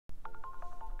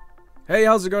Hey,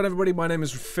 how's it going everybody? My name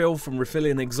is Phil from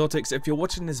Refillion Exotics. If you're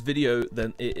watching this video,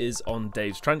 then it is on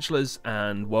Dave's Tarantulas,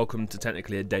 and welcome to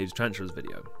technically a Dave's Tarantulas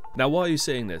video. Now, why are you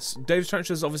seeing this? Dave's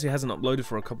Tarantulas obviously hasn't uploaded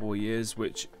for a couple of years,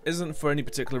 which isn't for any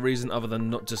particular reason other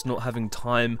than not having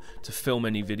time to film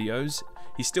any videos.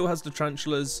 He still has the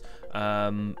tarantulas,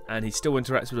 and he still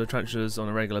interacts with the tarantulas on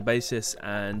a regular basis,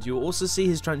 and you'll also see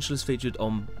his tarantulas featured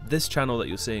on this channel that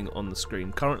you're seeing on the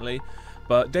screen currently.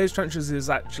 But Dave's Tarantulas is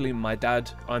actually my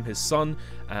dad. I'm his son,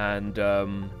 and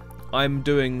I'm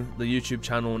doing the YouTube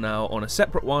channel now on a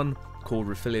separate one called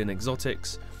Refillion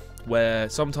Exotics, where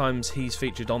sometimes he's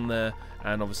featured on there,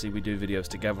 and obviously we do videos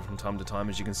together from time to time.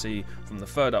 As you can see from the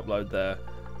third upload, there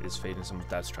is feeding some of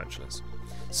Dad's tarantulas.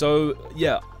 So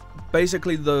yeah,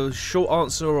 basically the short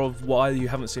answer of why you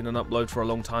haven't seen an upload for a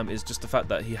long time is just the fact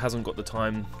that he hasn't got the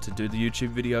time to do the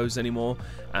YouTube videos anymore,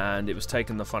 and it was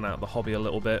taking the fun out of the hobby a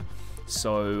little bit.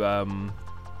 So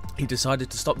he decided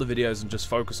to stop the videos and just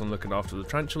focus on looking after the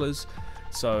tarantulas.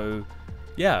 So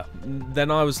yeah,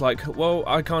 then I was like, well,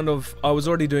 I was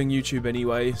already doing YouTube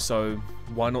anyway, so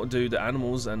why not do the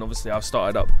animals? And obviously I've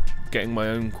started up getting my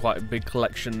own quite big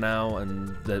collection now,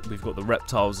 and we've got the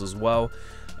reptiles as well.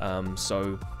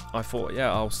 So I thought,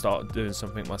 yeah, I'll start doing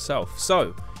something myself.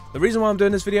 So the reason why I'm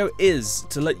doing this video is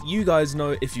to let you guys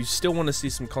know, if you still want to see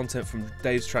some content from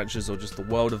Dave's Tarantulas or just the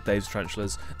world of Dave's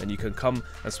Tarantulas, then you can come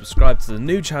and subscribe to the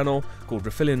new channel called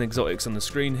Refillion Exotics on the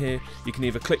screen here. You can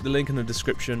either click the link in the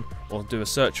description or do a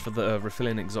search for the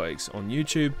Refillion Exotics on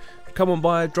YouTube. Come on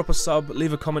by, drop a sub,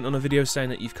 leave a comment on a video saying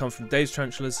that you've come from Dave's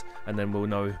Tarantulas, and then we'll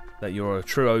know that you're a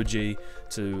true OG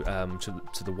to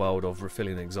the world of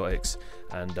Refillion Exotics.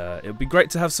 And it would be great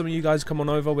to have some of you guys come on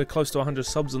over. We're close to 100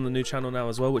 subs on the new channel now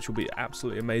as well, which will be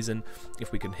absolutely amazing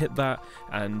if we can hit that.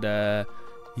 And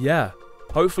yeah,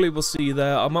 hopefully we'll see you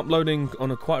there. I'm uploading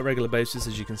on a quite regular basis,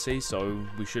 as you can see, so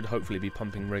we should hopefully be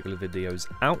pumping regular videos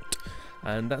out.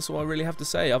 And that's all I really have to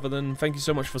say, other than thank you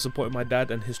so much for supporting my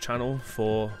dad and his channel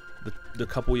for the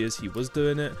couple years he was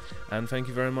doing it, and thank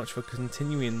you very much for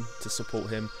continuing to support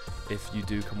him if you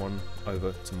do come on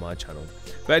over to my channel.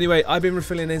 But anyway, I've been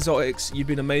Refillion Exotics. You've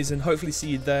been amazing. Hopefully see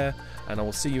you there, and I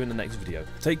will see you in the next video.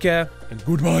 Take care and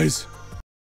goodbyes.